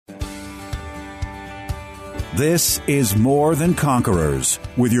This is More Than Conquerors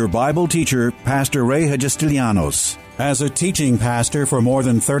with your Bible teacher, Pastor Ray Hagestilianos. As a teaching pastor for more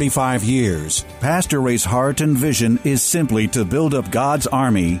than 35 years, Pastor Ray's heart and vision is simply to build up God's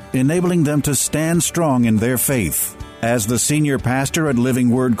army, enabling them to stand strong in their faith. As the senior pastor at Living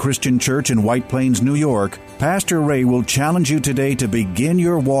Word Christian Church in White Plains, New York, Pastor Ray will challenge you today to begin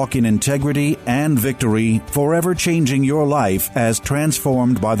your walk in integrity and victory, forever changing your life as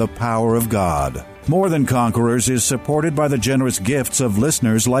transformed by the power of God. More Than Conquerors is supported by the generous gifts of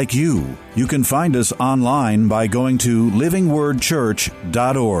listeners like you. You can find us online by going to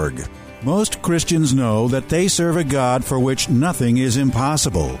livingwordchurch.org. Most Christians know that they serve a God for which nothing is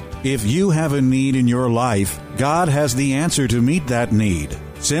impossible. If you have a need in your life, God has the answer to meet that need.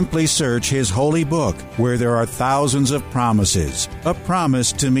 Simply search His holy book, where there are thousands of promises. A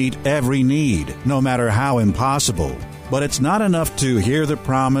promise to meet every need, no matter how impossible. But it's not enough to hear the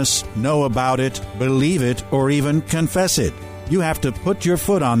promise, know about it, believe it, or even confess it. You have to put your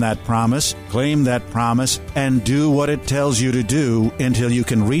foot on that promise, claim that promise, and do what it tells you to do until you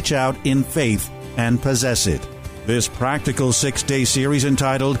can reach out in faith and possess it. This practical 6-day series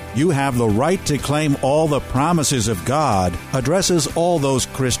entitled, You Have the Right to Claim All the Promises of God, addresses all those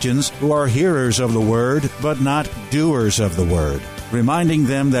Christians who are hearers of the Word but not doers of the Word, reminding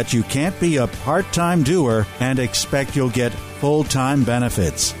them that you can't be a part-time doer and expect you'll get full-time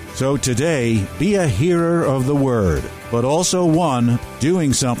benefits. So today, be a hearer of the Word, but also one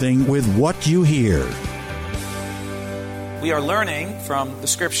doing something with what you hear. We are learning from the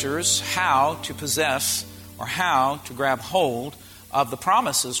Scriptures how to possess or how to grab hold of the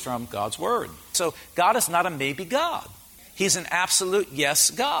promises from God's Word. So God is not a maybe God. He's an absolute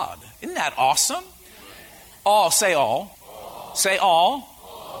yes God. Isn't that awesome? All, say all. Say all.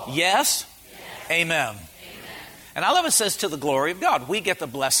 Yes. Amen. And I love it says to the glory of God. We get the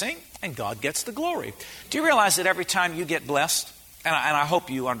blessing and God gets the glory. Do you realize that every time you get blessed, and I hope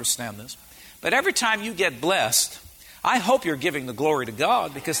you understand this, but every time you get blessed, I hope you're giving the glory to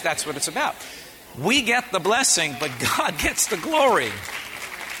God, because that's what it's about. We get the blessing, but God gets the glory.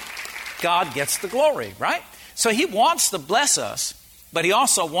 God gets the glory, right? So He wants to bless us, but He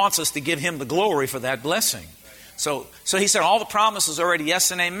also wants us to give Him the glory for that blessing. So He said all the promises are already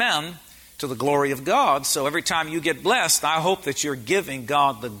yes and amen to the glory of God. So every time you get blessed, I hope that you're giving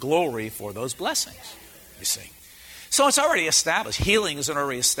God the glory for those blessings, you see. So it's already established. Healing is an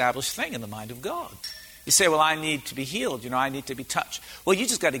already established thing in the mind of God. You say, well, I need to be healed. I need to be touched. Well, you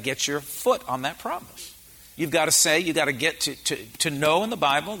just got to get your foot on that promise. You've got to say, you've got to get to know in the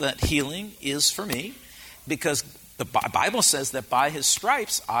Bible that healing is for me, because the Bible says that by His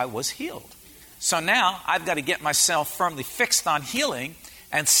stripes I was healed. So now I've got to get myself firmly fixed on healing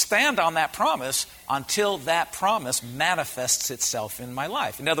and stand on that promise until that promise manifests itself in my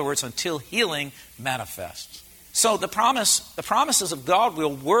life. In other words, until healing manifests. So the promises of God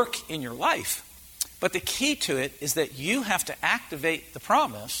will work in your life. But the key to it is that you have to activate the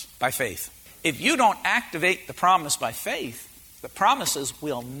promise by faith. If you don't activate the promise by faith, the promises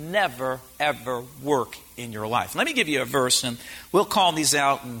will never, ever work in your life. Let me give you a verse, and we'll call these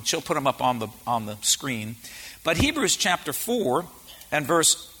out, and she'll put them up on the screen. But Hebrews chapter 4 and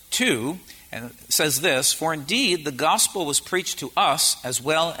verse 2 and says this, For indeed the gospel was preached to us as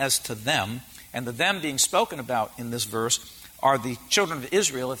well as to them, and the them being spoken about in this verse are the children of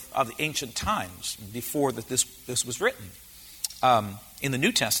Israel of the ancient times, before that this was written in the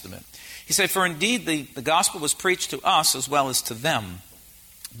New Testament. He said, For indeed the gospel was preached to us as well as to them.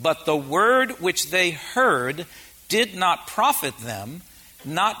 But the word which they heard did not profit them,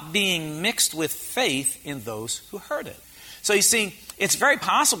 not being mixed with faith in those who heard it. So you see, it's very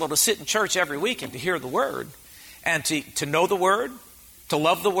possible to sit in church every week and to hear the word, and to know the word, to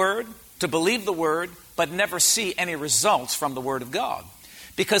love the word, to believe the word, but never see any results from the Word of God.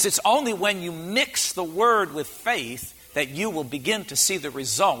 Because it's only when you mix the Word with faith that you will begin to see the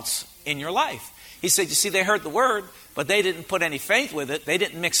results in your life. He said, you see, they heard the Word, but they didn't put any faith with it. They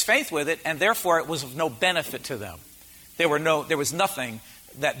didn't mix faith with it, and therefore it was of no benefit to them. There was nothing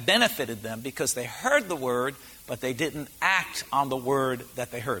that benefited them, because they heard the Word, but they didn't act on the Word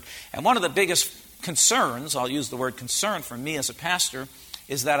that they heard. And one of the biggest concerns, I'll use the word concern for me as a pastor,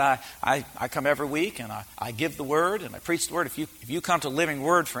 is that I come every week and I give the Word and I preach the Word. If you come to Living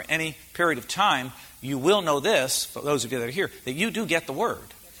Word for any period of time, you will know this, for those of you that are here, that you do get the Word.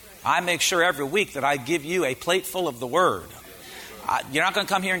 I make sure every week that I give you a plate full of the Word. You're not going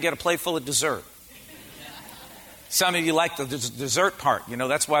to come here and get a plate full of dessert. Some of you like the dessert part.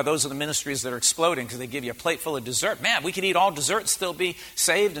 That's why those are the ministries that are exploding, because they give you a plate full of dessert. Man, we could eat all dessert and still be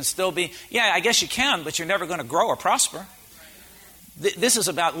saved and still be... Yeah, I guess you can, but you're never going to grow or prosper. This is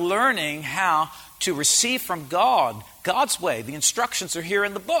about learning how to receive from God, God's way. The instructions are here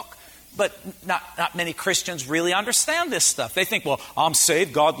in the book. But not many Christians really understand this stuff. They think, well, I'm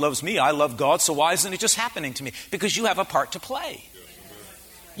saved, God loves me, I love God, so why isn't it just happening to me? Because you have a part to play.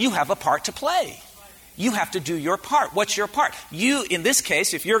 You have a part to play. You have to do your part. What's your part? You, in this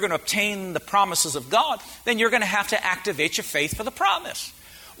case, if you're going to obtain the promises of God, then you're going to have to activate your faith for the promise.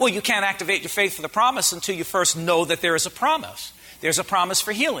 Well, you can't activate your faith for the promise until you first know that there is a promise. There's a promise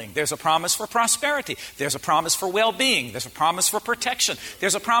for healing. There's a promise for prosperity. There's a promise for well-being. There's a promise for protection.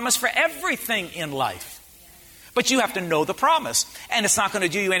 There's a promise for everything in life. But you have to know the promise. And it's not going to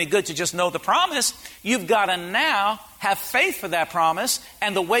do you any good to just know the promise. You've got to now have faith for that promise.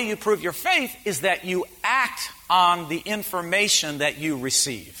 And the way you prove your faith is that you act on the information that you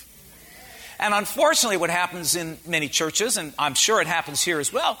receive. And unfortunately, what happens in many churches, and I'm sure it happens here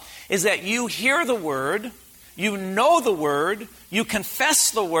as well, is that you hear the word, you know the word, you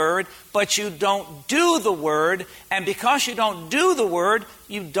confess the word, but you don't do the word. And because you don't do the word,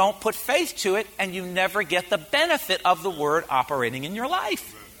 you don't put faith to it, and you never get the benefit of the word operating in your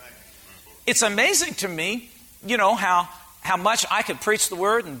life. It's amazing to me, you know, how much I could preach the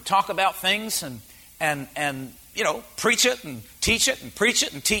word and talk about things and you know, preach it and teach it and preach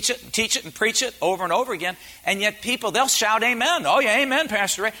it and teach it and teach it and preach it over and over again. And yet people, they'll shout amen. Oh yeah, amen,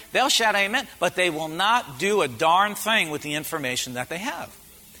 Pastor Ray. They'll shout amen, but they will not do a darn thing with the information that they have.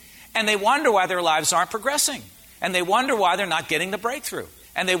 And they wonder why their lives aren't progressing. And they wonder why they're not getting the breakthrough.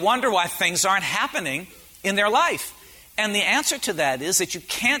 And they wonder why things aren't happening in their life. And the answer to that is that you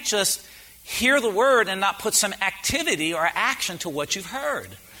can't just hear the word and not put some activity or action to what you've heard.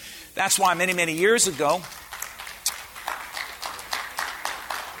 That's why many years ago,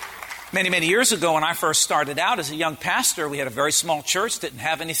 when I first started out as a young pastor, we had a very small church, didn't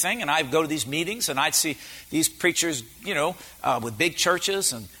have anything, and I'd go to these meetings and I'd see these preachers, you know, with big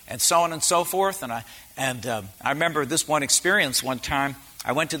churches and so on and so forth. And I remember this one experience one time.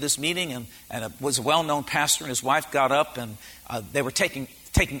 I went to this meeting and it was a well-known pastor and his wife got up and they were taking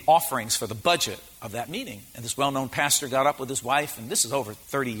offerings for the budget of that meeting. And this well-known pastor got up with his wife, and this is over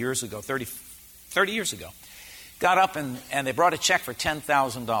 30 years ago, got up and they brought a check for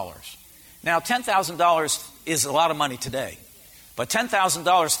 $10,000. Now, $10,000 is a lot of money today, but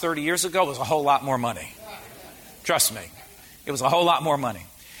 $10,000 30 years ago was a whole lot more money. Trust me, it was a whole lot more money.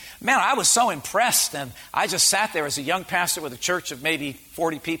 Man, I was so impressed, and I just sat there as a young pastor with a church of maybe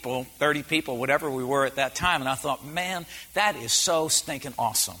 40 people, 30 people, whatever we were at that time, and I thought, man, that is so stinking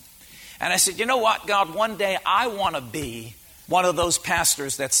awesome. And I said, you know what, God, one day I want to be one of those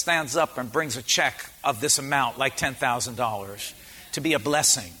pastors that stands up and brings a check of this amount, like $10,000, to be a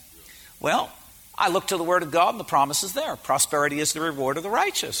blessing. Well, I look to the Word of God and the promise is there. Prosperity is the reward of the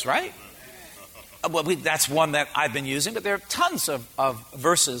righteous, right? Well, that's one that I've been using, but there are tons of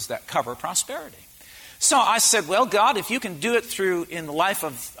verses that cover prosperity. So I said, well, God, if you can do it in the life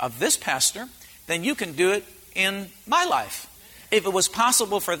of this pastor, then you can do it in my life. If it was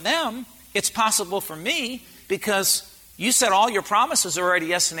possible for them, it's possible for me, because you said all your promises are already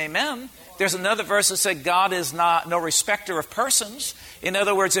yes and amen. There's another verse that said God is no respecter of persons. In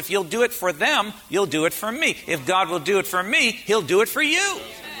other words, if you'll do it for them, you'll do it for me. If God will do it for me, He'll do it for you.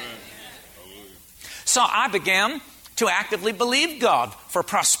 So I began to actively believe God for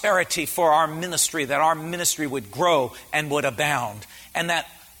prosperity for our ministry, that our ministry would grow and would abound, and that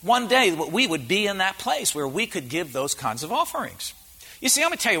one day we would be in that place where we could give those kinds of offerings. You see, I'm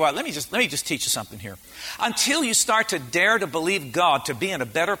going to tell you what, let me just teach you something here. Until you start to dare to believe God to be in a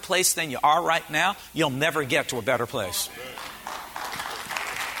better place than you are right now, you'll never get to a better place.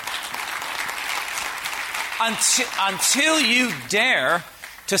 Until you dare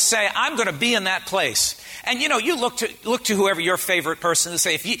to say, I'm going to be in that place. And you know, you look to whoever your favorite person is,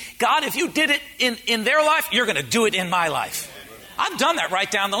 say, God, if you did it in their life, you're going to do it in my life. I've done that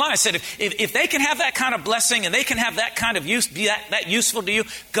right down the line. I said, if they can have that kind of blessing and they can have that kind of use, be that useful to you,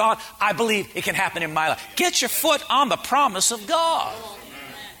 God, I believe it can happen in my life. Get your foot on the promise of God.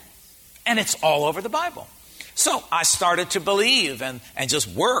 And it's all over the Bible. So I started to believe and just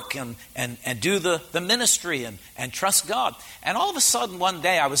work and do the ministry and trust God. And all of a sudden one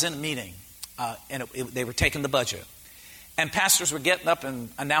day I was in a meeting and they were taking the budget. And pastors were getting up and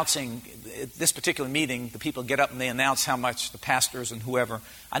announcing, at this particular meeting, the people get up and they announce how much, the pastors and whoever,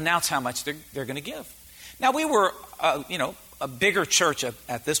 announce how much they're going to give. Now, we were, a bigger church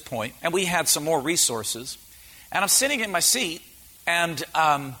at this point, and we had some more resources. And I'm sitting in my seat, and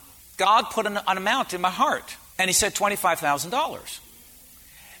God put an amount in my heart. And He said $25,000.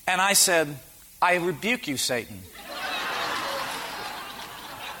 And I said, I rebuke you, Satan.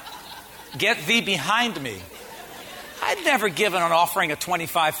 Get thee behind me. I'd never given an offering of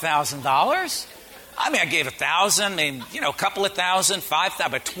 $25,000. I mean, I gave $1,000, a couple of thousand,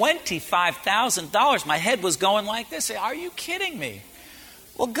 $5,000, but $25,000. My head was going like this. Are you kidding me?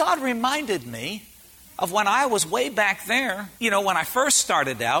 Well, God reminded me of when I was way back there. When I first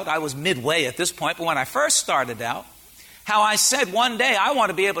started out, I was midway at this point, but when I first started out, how I said one day I want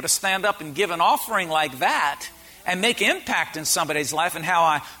to be able to stand up and give an offering like that and make impact in somebody's life, and how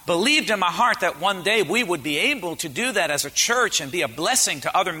I believed in my heart that one day we would be able to do that as a church and be a blessing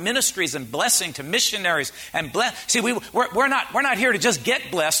to other ministries and blessing to missionaries and See, we're not here to just get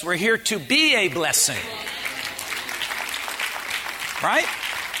blessed. We're here to be a blessing, right?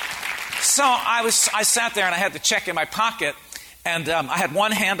 So I sat there and I had the check in my pocket, and I had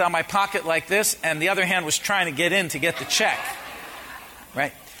one hand on my pocket like this, and the other hand was trying to get in to get the check,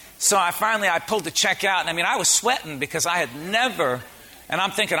 right? So I pulled the check out, and I was sweating because I had never, and I'm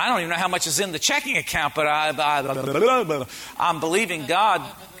thinking, I don't even know how much is in the checking account, but I'm believing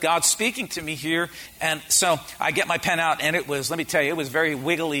God's speaking to me here. And so I get my pen out, and it was very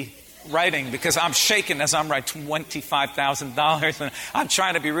wiggly writing because I'm shaking as I'm writing $25,000, and I'm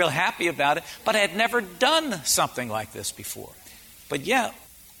trying to be real happy about it, but I had never done something like this before. But yeah,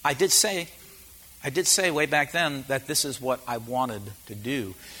 I did say way back then that this is what I wanted to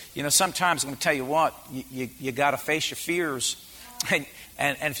do. Sometimes I'm going to tell you what, you got to face your fears. And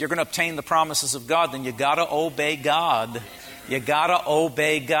if you're going to obtain the promises of God, then you got to obey God. You got to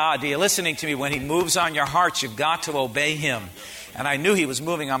obey God. Are you listening to me? When He moves on your heart, you've got to obey Him. And I knew He was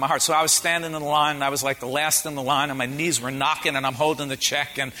moving on my heart. So I was standing in the line, and I was like the last in the line, and my knees were knocking, and I'm holding the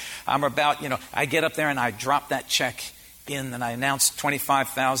check, and I'm about, I get up there and I drop that check in, and I announced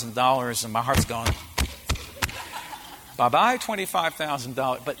 $25,000, and my heart's going, bye-bye,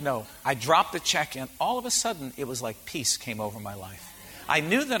 $25,000. But no, I dropped the check in. All of a sudden, it was like peace came over my life. I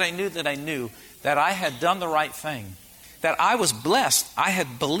knew that I had done the right thing, that I was blessed. I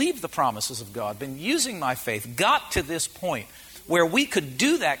had believed the promises of God, been using my faith, got to this point where we could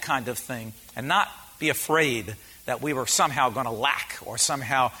do that kind of thing and not be afraid that we were somehow going to lack or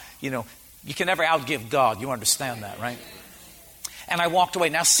somehow, you can never outgive God. You understand that, right? And I walked away.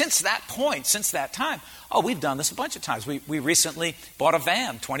 Now, since that time, we've done this a bunch of times. We recently bought a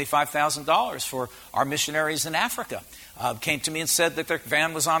van, $25,000 for our missionaries in Africa. Came to me and said that their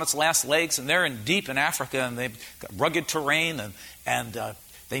van was on its last legs, and they're deep in Africa, and they've got rugged terrain, and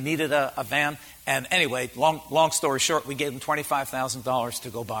they needed a van. And anyway, long story short, we gave them $25,000 to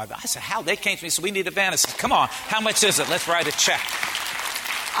go buy. I said, how? They came to me and said, we need a van. I said, come on, how much is it? Let's write a check.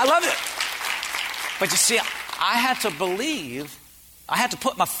 I love it. But you see, I had to believe. I had to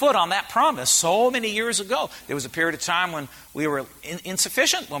put my foot on that promise so many years ago. There was a period of time when we were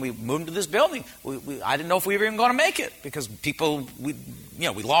insufficient. When we moved into this building, I didn't know if we were even going to make it because we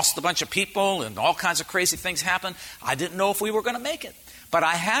lost a bunch of people and all kinds of crazy things happened. I didn't know if we were going to make it. But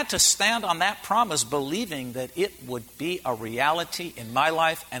I had to stand on that promise, believing that it would be a reality in my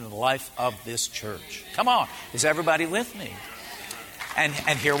life and in the life of this church. Come on, is everybody with me? And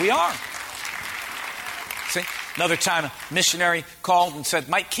here we are. See? Another time, a missionary called and said,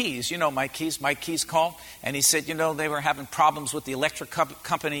 Mike Keys called, and he said, they were having problems with the electric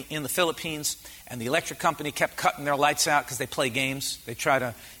company in the Philippines, and the electric company kept cutting their lights out because they play games. They try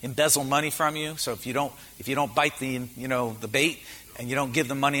to embezzle money from you. So if you don't bite the bait and you don't give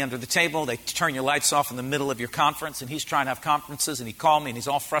them money under the table, they turn your lights off in the middle of your conference. And he's trying to have conferences, and he called me, and he's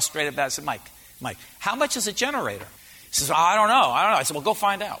all frustrated about it. I said, Mike, how much is a generator? He says, I don't know. I said, well, go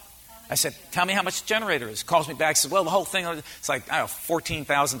find out. I said, tell me how much a generator is. He calls me back. He says, well, the whole thing, it's like,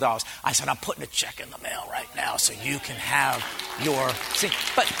 $14,000. I said, I'm putting a check in the mail right now so you can have your... See,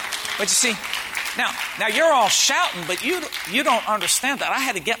 but you see, now you're all shouting, but you don't understand that. I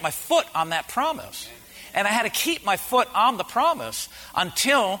had to get my foot on that promise. And I had to keep my foot on the promise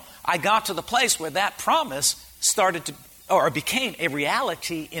until I got to the place where that promise became a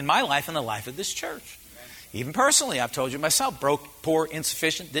reality in my life and the life of this church. Even personally, I've told you myself, broke, poor,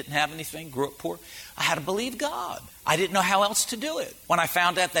 insufficient, didn't have anything, grew up poor. I had to believe God. I didn't know how else to do it. When I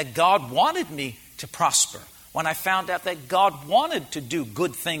found out that God wanted me to prosper, when I found out that God wanted to do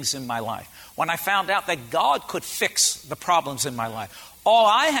good things in my life, when I found out that God could fix the problems in my life, all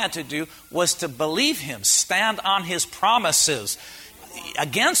I had to do was to believe Him, stand on His promises,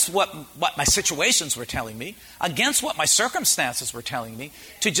 against what my situations were telling me, against what my circumstances were telling me,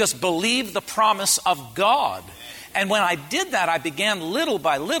 to just believe the promise of God. And when I did that, I began little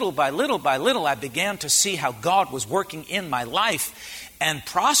by little, I began to see how God was working in my life. and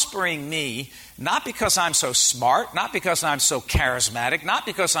prospering me, not because I'm so smart, not because I'm so charismatic, not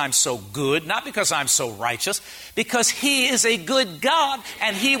because I'm so good, not because I'm so righteous, because He is a good God,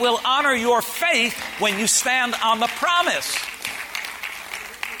 and He will honor your faith when you stand on the promise.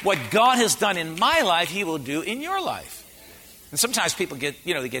 What God has done in my life, He will do in your life. And sometimes people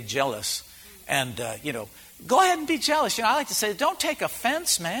they get jealous. And, go ahead and be jealous. I like to say, don't take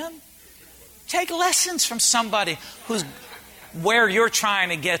offense, man. Take lessons from somebody who's where you're trying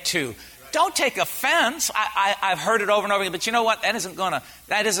to get to. Don't take offense. I've heard it over and over again, but you know what? That isn't going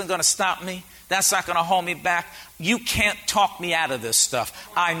to stop me. That's not going to hold me back. You can't talk me out of this stuff.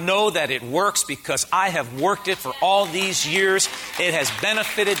 I know that it works because I have worked it for all these years. It has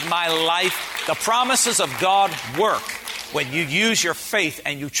benefited my life. The promises of God work when you use your faith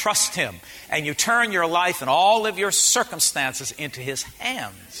and you trust Him and you turn your life and all of your circumstances into His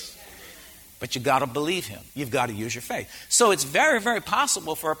hands. But you've got to believe Him. You've got to use your faith. So it's very, very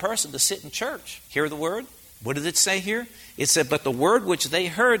possible for a person to sit in church, hear the word. What did it say here? It said, but the word which they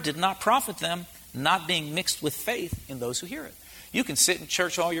heard did not profit them, not being mixed with faith in those who hear it. You can sit in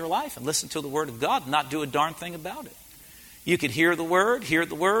church all your life and listen to the word of God and not do a darn thing about it. You could hear the word, hear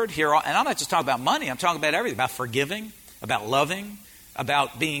all. And I'm not just talking about money. I'm talking about everything, about forgiving, about loving,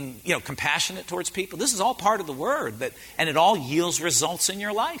 about being, compassionate towards people. This is all part of the word, and it all yields results in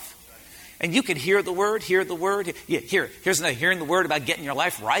your life. And you could hear the word. Here's another, hearing the word about getting your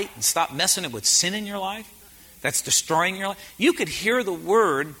life right and stop messing it with sin in your life that's destroying your life. You could hear the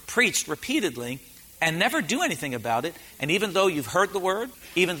word preached repeatedly and never do anything about it. And even though you've heard the word,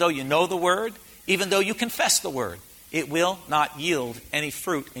 even though you know the word, even though you confess the word, it will not yield any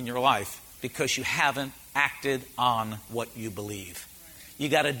fruit in your life because you haven't acted on what you believe. You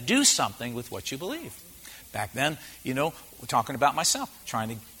got to do something with what you believe. Back then, we're talking about myself,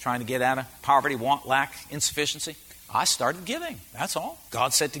 trying to get out of poverty, want, lack, insufficiency. I started giving. That's all.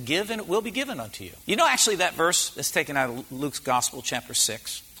 God said to give, and it will be given unto you. Actually, that verse is taken out of Luke's Gospel, chapter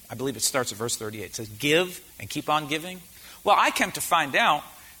 6. I believe it starts at verse 38. It says, give and keep on giving. Well, I came to find out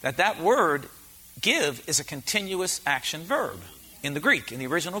that word, give, is a continuous action verb. In the Greek, in the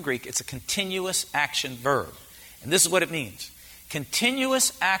original Greek, it's a continuous action verb. And this is what it means.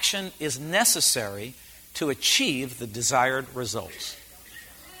 Continuous action is necessary to achieve the desired results.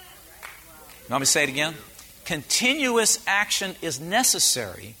 You want me to say it again? Continuous action is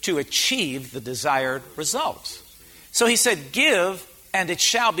necessary to achieve the desired results. So he said, give, and it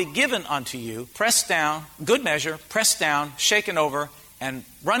shall be given unto you, pressed down, good measure, pressed down, shaken over, and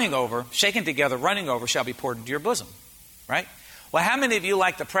running over, shaken together, running over, shall be poured into your bosom. Right? Well, how many of you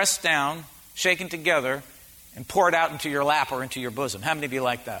like to press down, shaken together, and pour it out into your lap or into your bosom? How many of you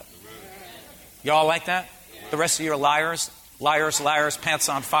like that? You all like that? The rest of you are liars, pants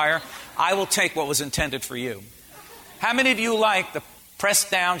on fire. I will take what was intended for you. How many of you like the pressed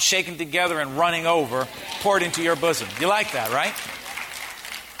down, shaken together, and running over, poured into your bosom? You like that, right?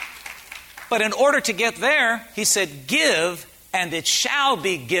 But in order to get there, he said, give, and it shall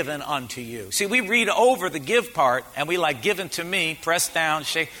be given unto you. See, we read over the give part, and we like given to me, pressed down,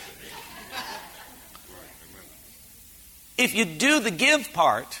 shaken. If you do the give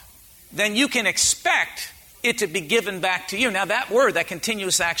part, then you can expect it to be given back to you. Now that word, that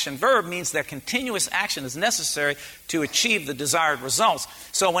continuous action verb, means that continuous action is necessary to achieve the desired results.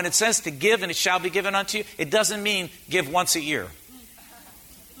 So when it says to give and it shall be given unto you, it doesn't mean give once a year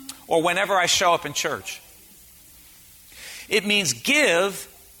or whenever I show up in church. It means give.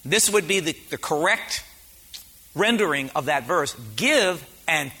 This would be the correct rendering of that verse. Give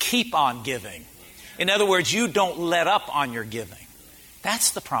and keep on giving. In other words, you don't let up on your giving.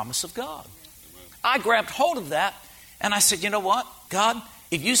 That's the promise of God. I grabbed hold of that and I said, you know what, God,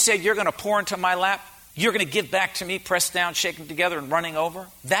 if you said you're going to pour into my lap, you're going to give back to me, pressed down, shaken together, and running over.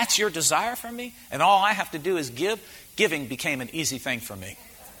 That's your desire for me, and all I have to do is give. Giving became an easy thing for me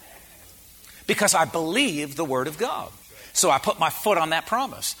because I believed the word of God. So I put my foot on that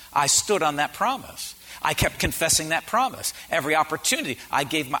promise. I stood on that promise. I kept confessing that promise. Every opportunity I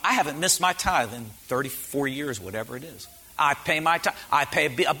haven't missed my tithe in 34 years, whatever it is. I pay my tithe. I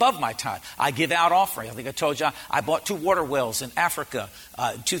pay above my tithe. I give out offering. I think I told you I bought 2 water wells in Africa,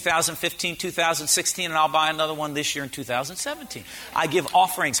 2015, 2016, and I'll buy another one this year in 2017. I give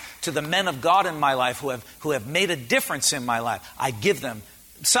offerings to the men of God in my life who have made a difference in my life. I give them,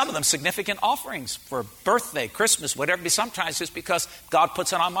 some of them significant offerings for birthday, Christmas, whatever. Sometimes just because God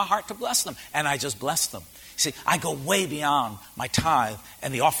puts it on my heart to bless them, and I just bless them. See, I go way beyond my tithe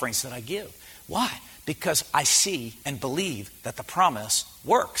and the offerings that I give. Why? Because I see and believe that the promise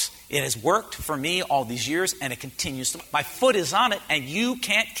works. It has worked for me all these years, and it continues to. My foot is on it, and you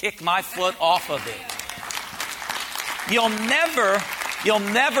can't kick my foot off of it. You'll never You'll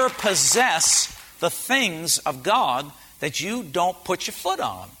never possess the things of God that you don't put your foot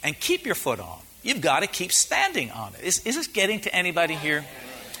on and keep your foot on. You've got to keep standing on it. Is this getting to anybody here?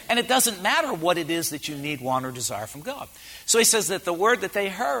 And it doesn't matter what it is that you need, want, or desire from God. So he says that the word that they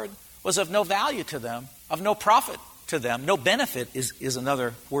heard was of no value to them, of no profit to them. No benefit is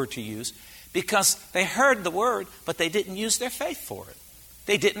another word to use, because they heard the word, but they didn't use their faith for it.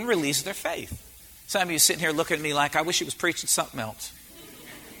 They didn't release their faith. Some of you sitting here looking at me like, I wish he was preaching something else.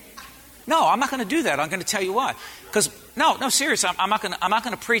 No, I'm not going to do that. I'm going to tell you why. Because, no, seriously, I'm not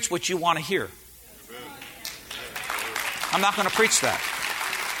going to preach what you want to hear. I'm not going to preach that.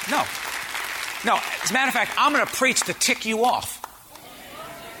 No. As a matter of fact, I'm going to preach to tick you off.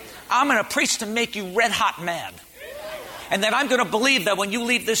 I'm going to preach to make you red hot mad. And then I'm going to believe that when you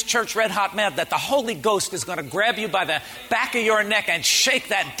leave this church red hot mad, that the Holy Ghost is going to grab you by the back of your neck and shake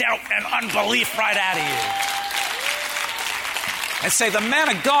that doubt and unbelief right out of you. And say, the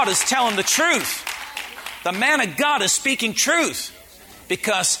man of God is telling the truth. The man of God is speaking truth.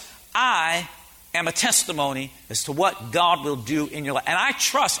 Because I am a testimony as to what God will do in your life. And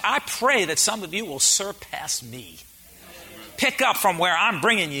I pray that some of you will surpass me. Pick up from where I'm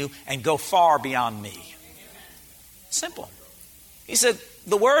bringing you and go far beyond me. Simple. He said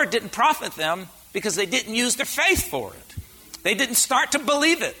the word didn't profit them because they didn't use their faith for it. They didn't start to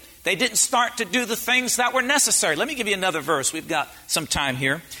believe it. They didn't start to do the things that were necessary. Let me give you another verse. We've got some time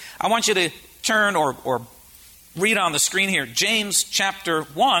here. I want you to turn or read on the screen here. James chapter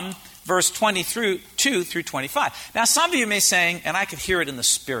 1, verse 22 through 25. Now, some of you may be saying, and I could hear it in the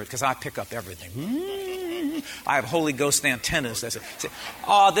spirit because I pick up everything. I have Holy Ghost antennas that say,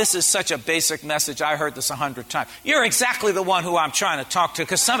 oh, this is such a basic message. I heard this 100 times. You're exactly the one who I'm trying to talk to,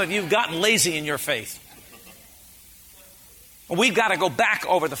 because some of you have gotten lazy in your faith. We've got to go back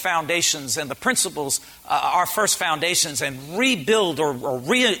over the foundations and the principles, our first foundations, and rebuild or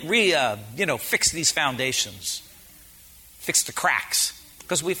fix these foundations. Fix the cracks,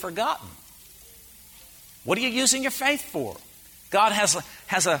 because we've forgotten. What are you using your faith for? God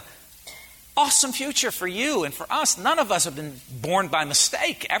has a awesome future for you and for us. None of us have been born by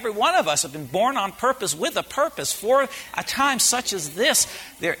mistake. Every one of us have been born on purpose, with a purpose, for a time such as this.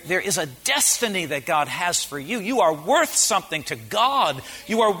 There is a destiny that God has for you. You are worth something to God.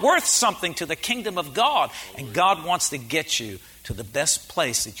 You are worth something to the kingdom of God. And God wants to get you to the best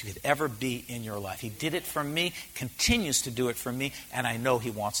place that you could ever be in your life. He did it for me, continues to do it for me, and I know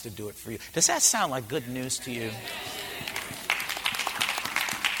He wants to do it for you. Does that sound like good news to you?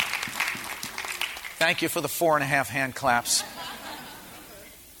 Thank you for the 4.5 hand claps.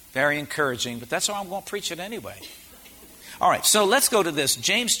 Very encouraging, but that's why I'm going to preach it anyway. All right, so let's go to this.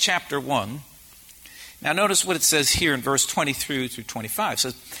 James chapter 1. Now notice what it says here in verse 23 through 25. It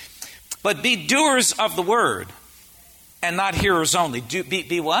says, but be doers of the word and not hearers only.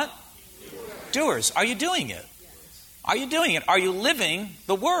 Be what? Doers. Are you doing it? Are you doing it? Are you living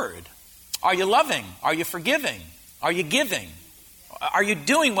the word? Are you loving? Are you forgiving? Are you giving? Are you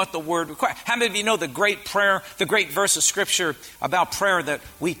doing what the word requires? How many of you know the great prayer, the great verse of Scripture about prayer that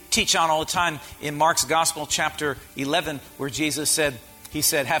we teach on all the time in Mark's Gospel, chapter 11, where Jesus said, He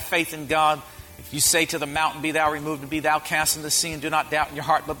said, have faith in God. If you say to the mountain, be thou removed and be thou cast into the sea, and do not doubt in your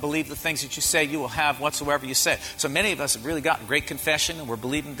heart, but believe the things that you say, you will have whatsoever you say. So many of us have really gotten great confession, and we're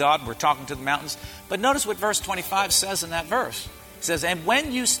believing God, and we're talking to the mountains. But notice what verse 25 says in that verse. It says, and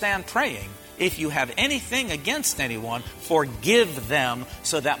when you stand praying, if you have anything against anyone, forgive them,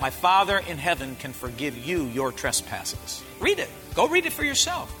 so that my Father in heaven can forgive you your trespasses. Read it. Go read it for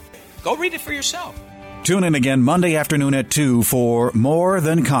yourself. Go read it for yourself. Tune in again Monday afternoon at 2 for More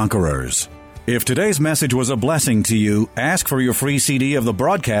Than Conquerors. If today's message was a blessing to you, ask for your free CD of the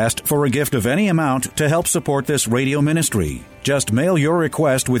broadcast for a gift of any amount to help support this radio ministry. Just mail your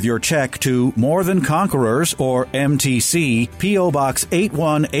request with your check to More Than Conquerors, or MTC, P.O. Box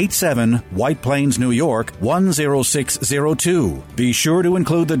 8187, White Plains, New York, 10602. Be sure to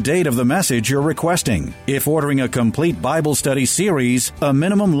include the date of the message you're requesting. If ordering a complete Bible study series, a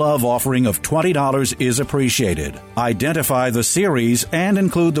minimum love offering of $20 is appreciated. Identify the series and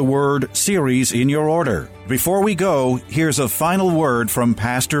include the word series in your order. Before we go, here's a final word from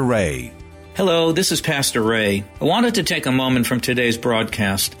Pastor Ray. Hello, this is Pastor Ray. I wanted to take a moment from today's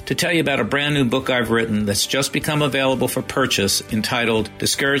broadcast to tell you about a brand new book I've written that's just become available for purchase, entitled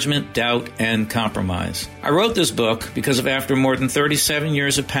Discouragement, Doubt, and Compromise. I wrote this book because after more than 37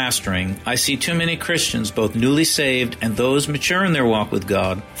 years of pastoring, I see too many Christians, both newly saved and those mature in their walk with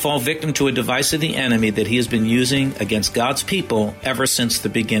God, fall victim to a device of the enemy that he has been using against God's people ever since the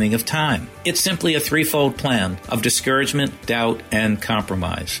beginning of time. It's simply a threefold plan of discouragement, doubt, and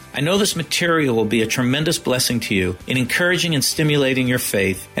compromise. I know this material material will be a tremendous blessing to you in encouraging and stimulating your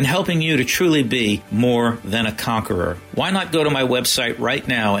faith and helping you to truly be more than a conqueror. Why not go to my website right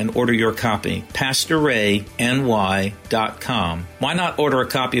now and order your copy, PastorRayNY.com. Why not order a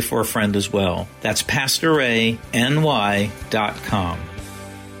copy for a friend as well? That's PastorRayNY.com.